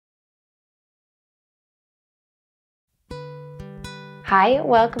Hi,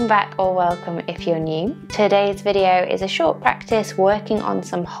 welcome back or welcome if you're new. Today's video is a short practice working on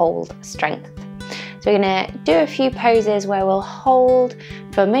some hold strength. So we're going to do a few poses where we'll hold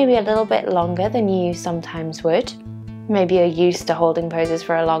for maybe a little bit longer than you sometimes would. Maybe you're used to holding poses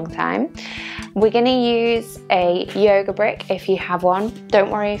for a long time. We're going to use a yoga brick if you have one.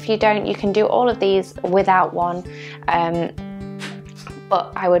 Don't worry if you don't, you can do all of these without one.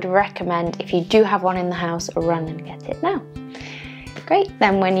 But I would recommend if you do have one in the house, run and get it now. Great,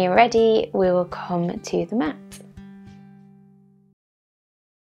 then when you're ready, we will come to the mat.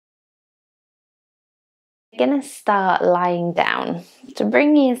 You're going to start lying down. So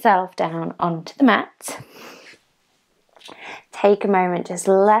bring yourself down onto the mat. Take a moment just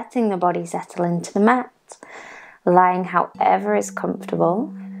letting the body settle into the mat, lying however is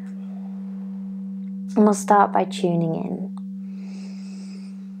comfortable. And we'll start by tuning in.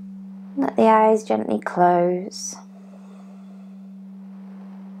 Let the eyes gently close.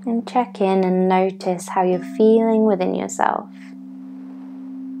 And check in and notice how you're feeling within yourself.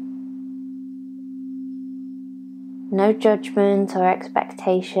 No judgment or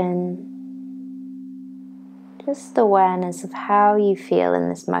expectation. Just awareness of how you feel in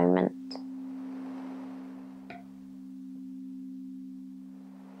this moment.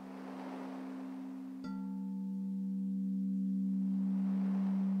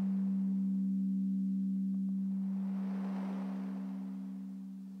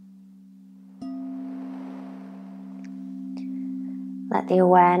 Let the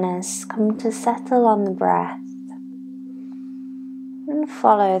awareness come to settle on the breath and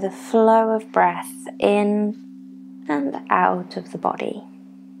follow the flow of breath in and out of the body.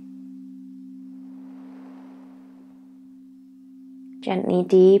 Gently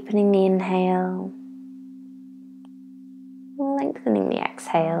deepening the inhale, lengthening the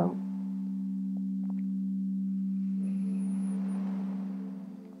exhale.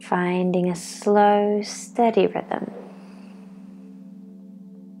 Finding a slow, steady rhythm.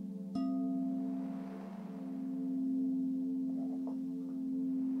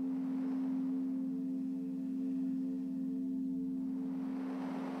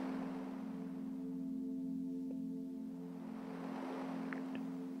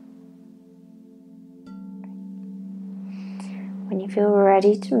 When you feel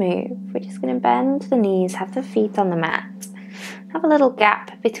ready to move, we're just going to bend the knees, have the feet on the mat. Have a little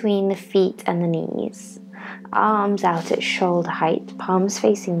gap between the feet and the knees. Arms out at shoulder height, palms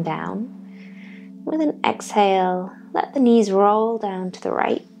facing down. With an exhale, let the knees roll down to the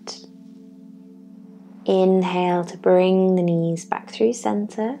right. Inhale to bring the knees back through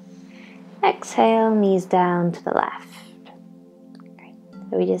center. Exhale, knees down to the left. Great.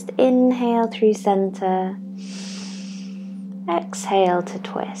 So we just inhale through center. Exhale to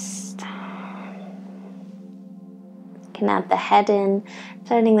twist. You can add the head in,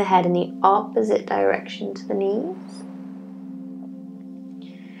 turning the head in the opposite direction to the knees.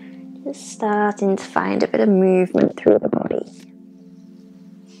 Just starting to find a bit of movement through the body.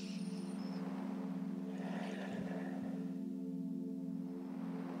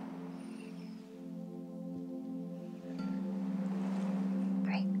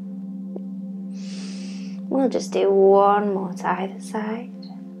 Great. We'll just do one more to either side.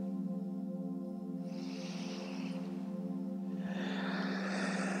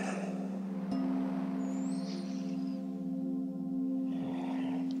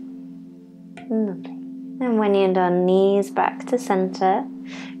 Lovely. And when you're done, knees back to center.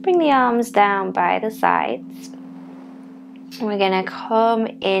 Bring the arms down by the sides. We're going to come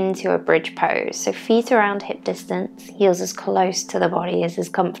into a bridge pose. So feet around hip distance, heels as close to the body as is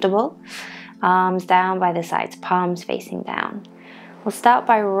comfortable. Arms down by the sides, palms facing down. We'll start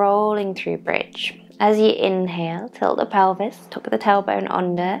by rolling through bridge. As you inhale, tilt the pelvis, tuck the tailbone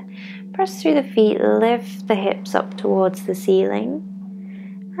under, press through the feet, lift the hips up towards the ceiling.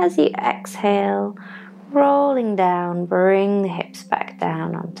 As you exhale, rolling down, bring the hips back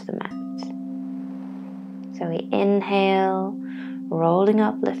down onto the mat. So we inhale, rolling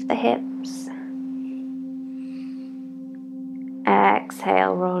up, lift the hips.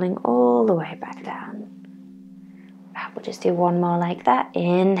 Exhale, rolling all the way back down. We'll just do one more like that.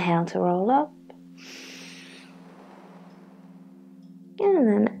 Inhale to roll up. And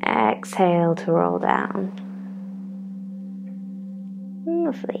then exhale to roll down.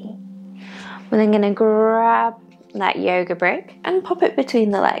 Lovely. We're then going to grab that yoga brick and pop it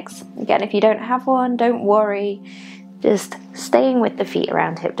between the legs. Again, if you don't have one, don't worry. Just staying with the feet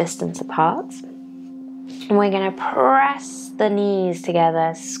around hip distance apart. And we're going to press the knees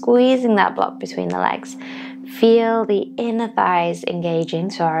together, squeezing that block between the legs. Feel the inner thighs engaging,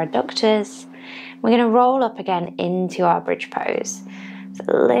 so our adductors. We're going to roll up again into our bridge pose. So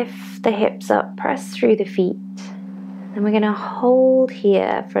lift the hips up, press through the feet. Then we're going to hold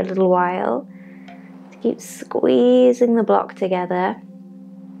here for a little while to keep squeezing the block together.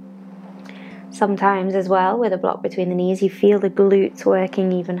 Sometimes as well, with a block between the knees, you feel the glutes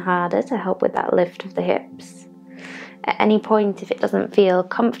working even harder to help with that lift of the hips. At any point, if it doesn't feel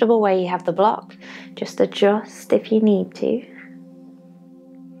comfortable where you have the block, just adjust if you need to.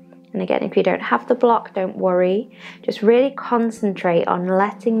 And again, if you don't have the block, don't worry. Just really concentrate on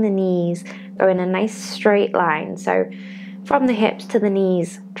letting the knees go in a nice straight line. So from the hips to the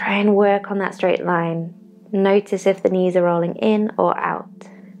knees, try and work on that straight line. Notice if the knees are rolling in or out.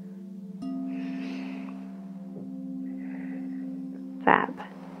 Fab.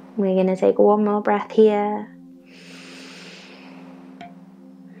 We're going to take one more breath here.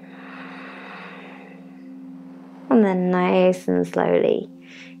 And then nice and slowly,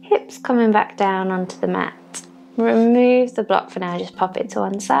 hips coming back down onto the mat. Remove the block for now, just pop it to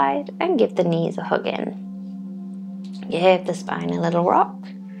one side and give the knees a hug in. Give the spine a little rock.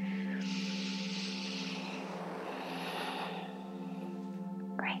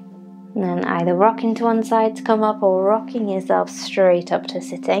 Great. And then either rocking to one side to come up or rocking yourself straight up to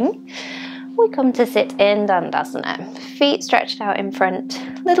sitting. We come to sit in Dandasana. Feet stretched out in front,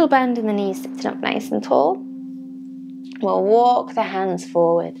 little bend in the knees, sitting up nice and tall. We'll walk the hands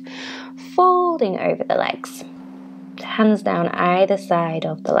forward, folding over the legs. Hands down either side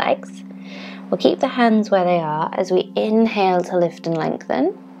of the legs. We'll keep the hands where they are as we inhale to lift and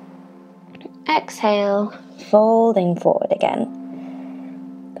lengthen. Exhale, folding forward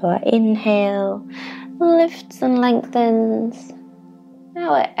again. So our inhale lifts and lengthens.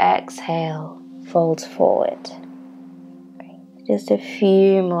 Our exhale folds forward. Great. Just a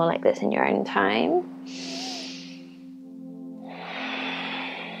few more like this in your own time.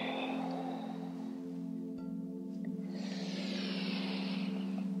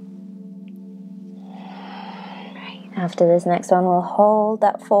 After this next one, we'll hold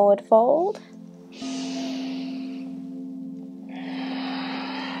that forward fold.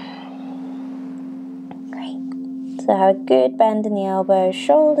 Great. So have a good bend in the elbows,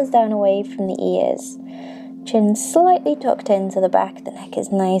 shoulders down away from the ears. Chin slightly tucked into the back, the neck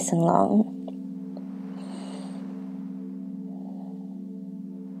is nice and long.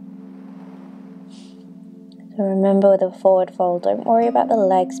 So remember, with a forward fold, don't worry about the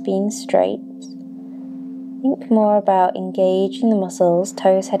legs being straight. Think more about engaging the muscles,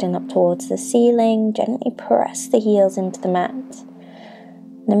 toes heading up towards the ceiling. Gently press the heels into the mat.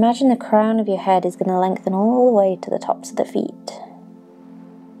 And imagine the crown of your head is going to lengthen all the way to the tops of the feet.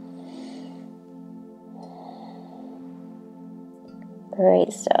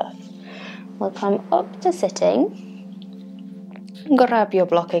 Great stuff. We'll come up to sitting. Grab your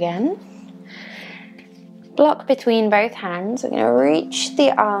block again. Block between both hands. We're going to reach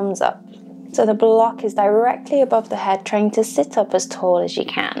the arms up. So the block is directly above the head, trying to sit up as tall as you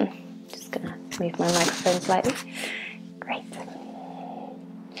can. Just gonna move my microphone slightly. Great.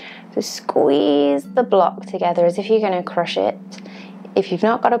 So squeeze the block together as if you're gonna crush it. If you've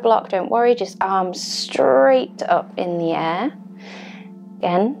not got a block, don't worry, just arms straight up in the air.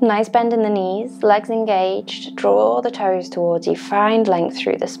 Again, nice bend in the knees, legs engaged, draw the toes towards you, find length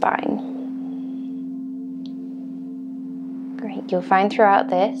through the spine. Great, you'll find throughout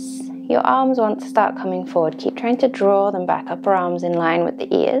this, your arms want to start coming forward. Keep trying to draw them back, upper arms in line with the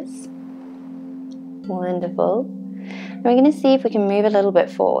ears. Wonderful. And we're going to see if we can move a little bit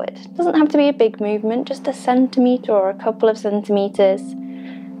forward. It doesn't have to be a big movement, just a centimetre or a couple of centimetres.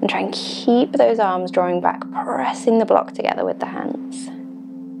 And try and keep those arms drawing back, pressing the block together with the hands.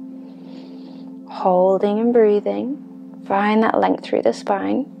 Holding and breathing. Find that length through the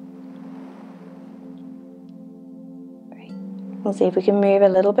spine. We'll see if we can move a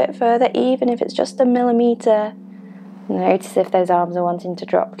little bit further, even if it's just a millimetre. Notice if those arms are wanting to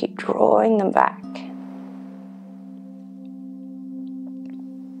drop. Keep drawing them back.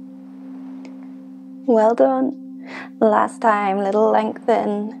 Well done. Last time, little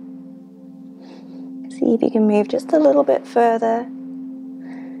lengthen. See if you can move just a little bit further.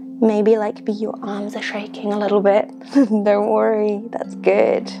 Maybe like me, your arms are shaking a little bit. Don't worry, that's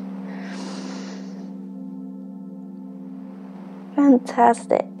good.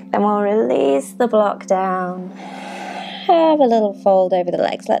 Fantastic. Then we'll release the block down. Have a little fold over the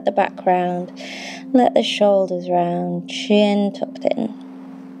legs. Let the back round. Let the shoulders round. Chin tucked in.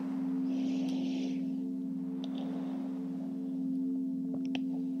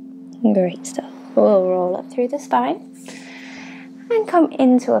 Great stuff. We'll roll up through the spine and come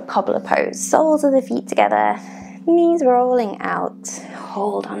into a cobbler pose. Soles of the feet together. Knees rolling out.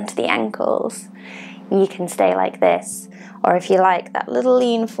 Hold onto the ankles. You can stay like this, Or if you like, that little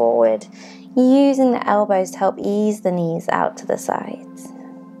lean forward, using the elbows to help ease the knees out to the sides.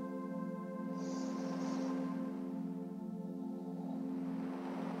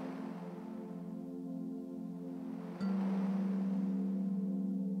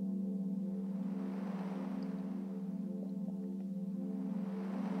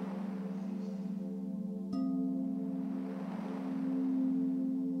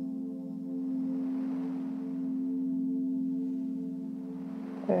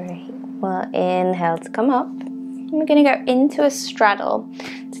 Great. Well, inhale to come up. We're going to go into a straddle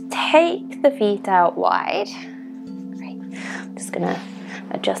to take the feet out wide. Great. I'm just going to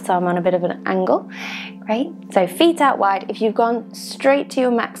adjust so I'm on a bit of an angle. Great. So feet out wide. If you've gone straight to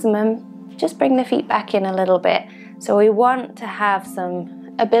your maximum, just bring the feet back in a little bit. So we want to have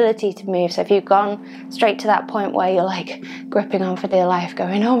some ability to move. So if you've gone straight to that point where you're like gripping on for dear life,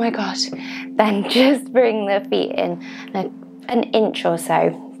 going, oh my gosh, then just bring the feet in an inch or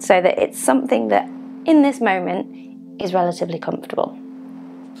so that it's something that in this moment is relatively comfortable.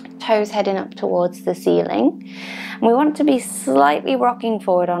 Toes heading up towards the ceiling. And we want to be slightly rocking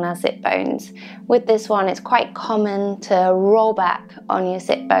forward on our sit bones. With this one, it's quite common to roll back on your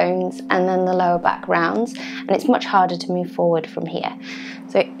sit bones and then the lower back rounds, and it's much harder to move forward from here.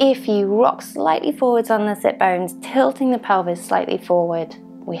 So if you rock slightly forwards on the sit bones, tilting the pelvis slightly forward,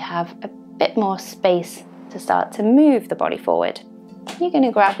 we have a bit more space to start to move the body forward. You're going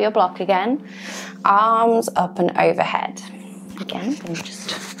to grab your block again, arms up and overhead. Again,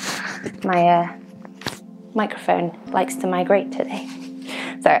 my microphone likes to migrate today.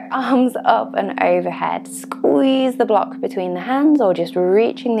 So arms up and overhead, squeeze the block between the hands or just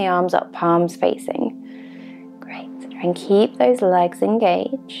reaching the arms up, palms facing. Great, try and keep those legs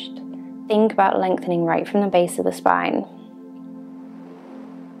engaged. Think about lengthening right from the base of the spine.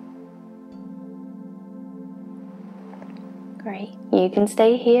 Great, you can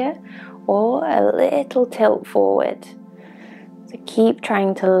stay here or a little tilt forward. So keep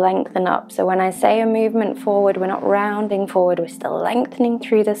trying to lengthen up. So when I say a movement forward, we're not rounding forward, we're still lengthening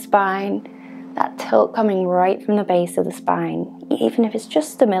through the spine. That tilt coming right from the base of the spine, even if it's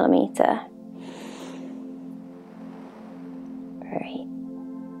just a millimeter. Great.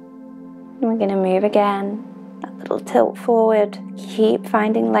 And we're going to move again. That little tilt forward. Keep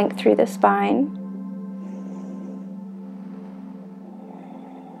finding length through the spine.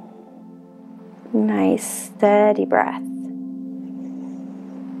 Nice, steady breath.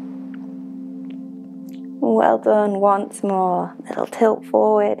 Well done, once more. Little tilt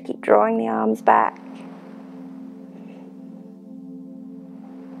forward, keep drawing the arms back.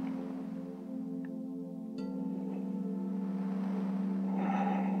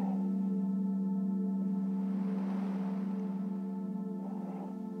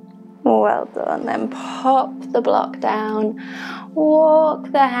 Well done, then pop the block down,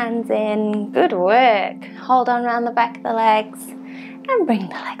 walk the hands in, good work. Hold on around the back of the legs and bring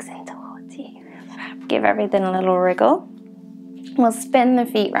the legs in towards you. Give everything a little wriggle. We'll spin the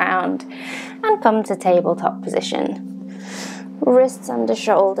feet round and come to tabletop position. Wrists under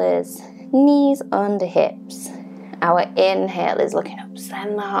shoulders, knees under hips. Our inhale is looking up,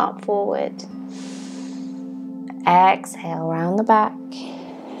 send the heart forward. Exhale, round the back.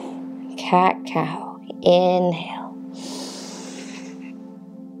 Cat-cow. Inhale.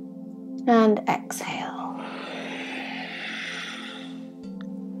 And exhale.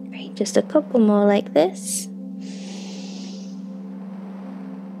 Great, just a couple more like this.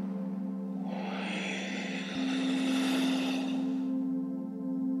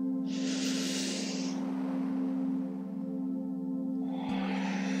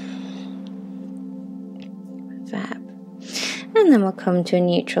 Fab. And then we'll come to a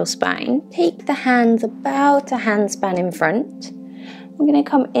neutral spine. Take the hands about a handspan in front. We're going to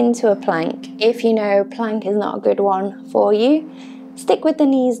come into a plank. If you know plank is not a good one for you, stick with the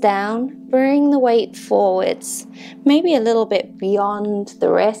knees down, bring the weight forwards, maybe a little bit beyond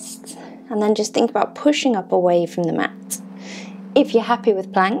the wrists, and then just think about pushing up away from the mat. If you're happy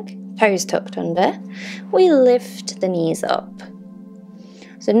with plank, toes tucked under, we lift the knees up.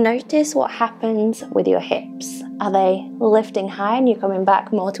 So notice what happens with your hips. Are they lifting high and you're coming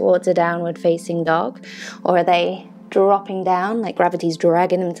back more towards a downward facing dog? Or are they dropping down like gravity's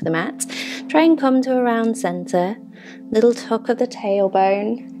dragging them to the mat? Try and come to a round center. Little tuck of the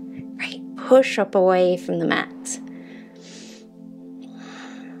tailbone. Right, push up away from the mat.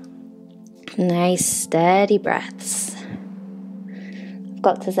 Nice steady breaths. I've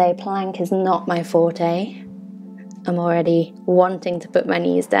got to say plank is not my forte. I'm already wanting to put my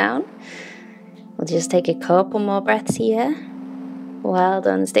knees down. We'll just take a couple more breaths here. Well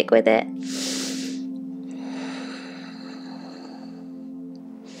done, stick with it.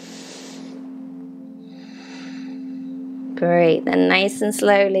 Great, then nice and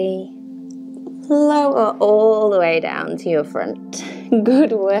slowly lower all the way down to your front.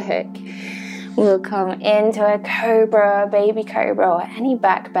 Good work. We'll come into a cobra, baby cobra, or any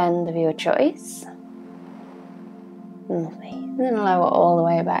back bend of your choice. Lovely. And then lower all the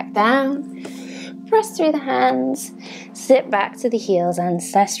way back down. Press through the hands. Sit back to the heels,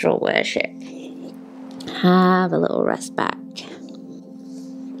 ancestral worship. Have a little rest back.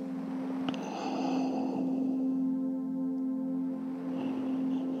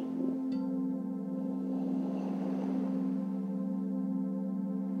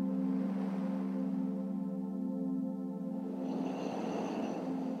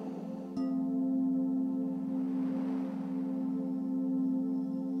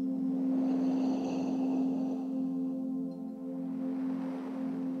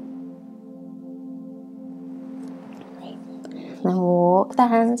 Then walk the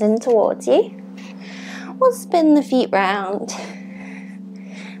hands in towards you. We'll spin the feet round.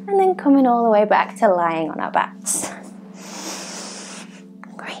 And then coming all the way back to lying on our backs.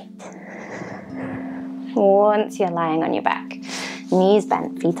 Great. Once you're lying on your back, knees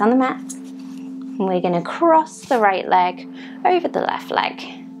bent, feet on the mat. And we're going to cross the right leg over the left leg.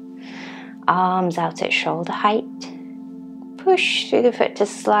 Arms out at shoulder height. Push through the foot to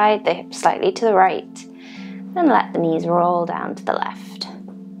slide the hips slightly to the right. And let the knees roll down to the left.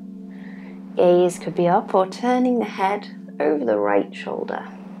 Gaze could be up or turning the head over the right shoulder.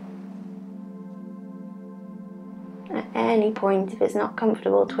 At any point, if it's not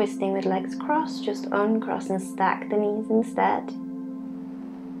comfortable twisting with legs crossed, just uncross and stack the knees instead.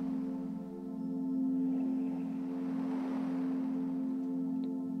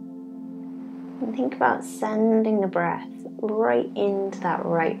 And think about sending the breath right into that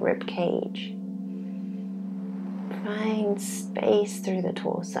right rib cage. Find space through the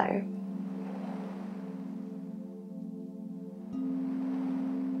torso.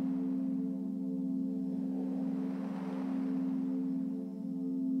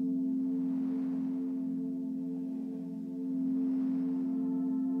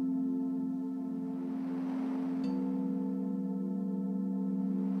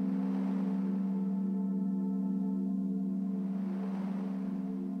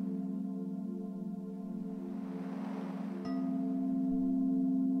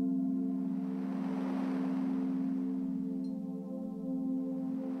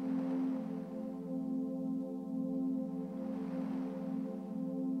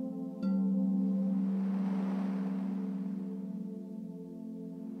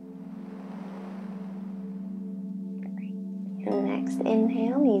 Next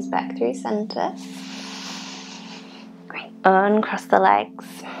inhale, knees back through center. Great. Uncross the legs.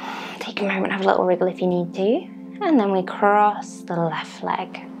 Take a moment, have a little wriggle if you need to. And then we cross the left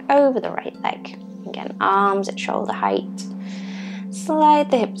leg over the right leg. Again, arms at shoulder height.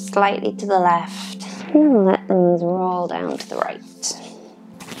 Slide the hips slightly to the left. And let the knees roll down to the right.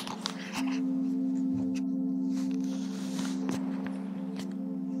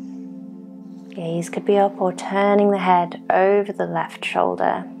 Gaze could be up or turning the head over the left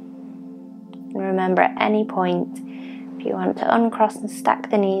shoulder. And remember, at any point, if you want to uncross and stack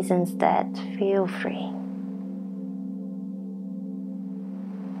the knees instead, feel free.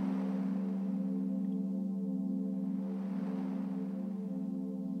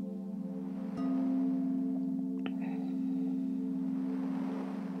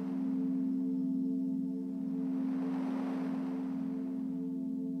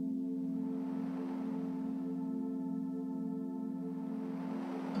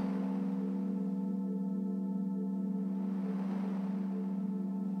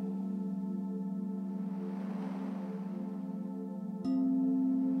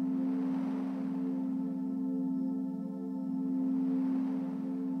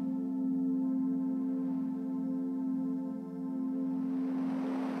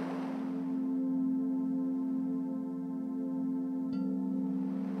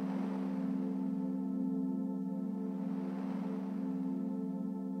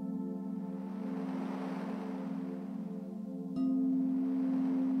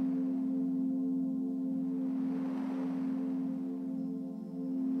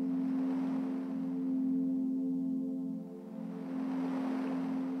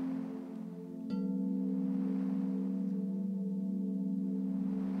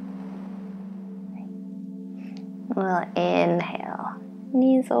 We'll inhale,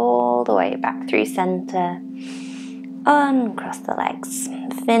 knees all the way back through center. Uncross the legs,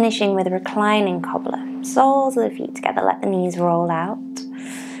 finishing with a reclining cobbler. Soles of the feet together, let the knees roll out.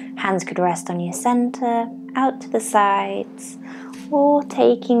 Hands could rest on your center, out to the sides, or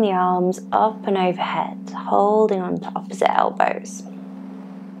taking the arms up and overhead, holding on to opposite elbows.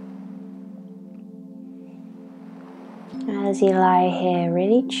 As you lie here,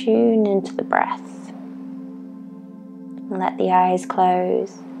 really tune into the breath. And let the eyes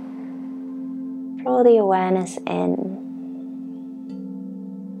close. Draw the awareness in.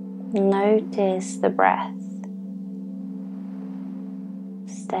 Notice the breath.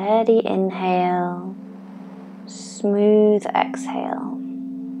 Steady inhale, smooth exhale.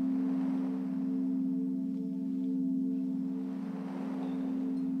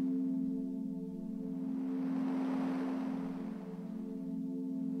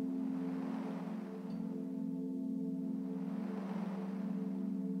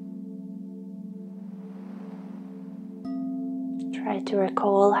 Try to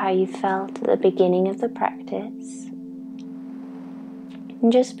recall how you felt at the beginning of the practice.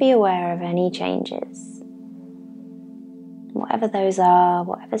 And just be aware of any changes. Whatever those are,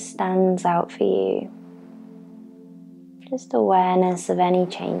 whatever stands out for you. Just awareness of any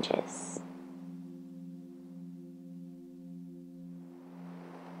changes.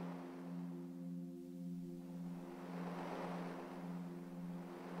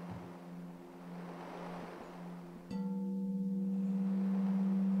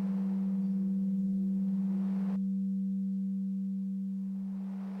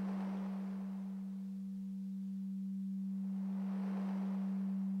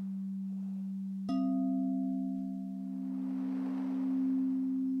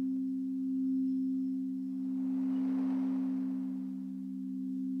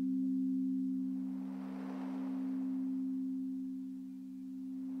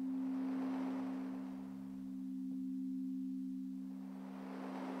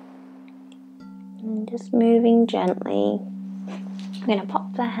 And just moving gently, I'm going to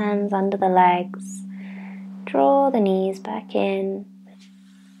pop the hands under the legs, draw the knees back in,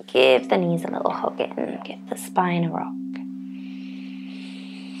 give the knees a little hug in, give the spine a rock.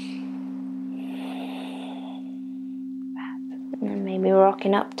 And then maybe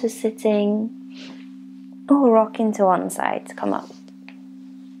rocking up to sitting, or rocking to one side to come up.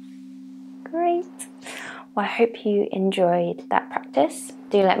 Great. Well, I hope you enjoyed that practice.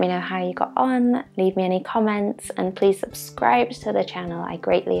 Do let me know how you got on, leave me any comments, and please subscribe to the channel. I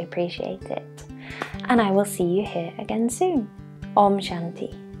greatly appreciate it. And I will see you here again soon. Om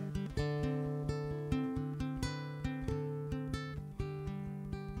Shanti.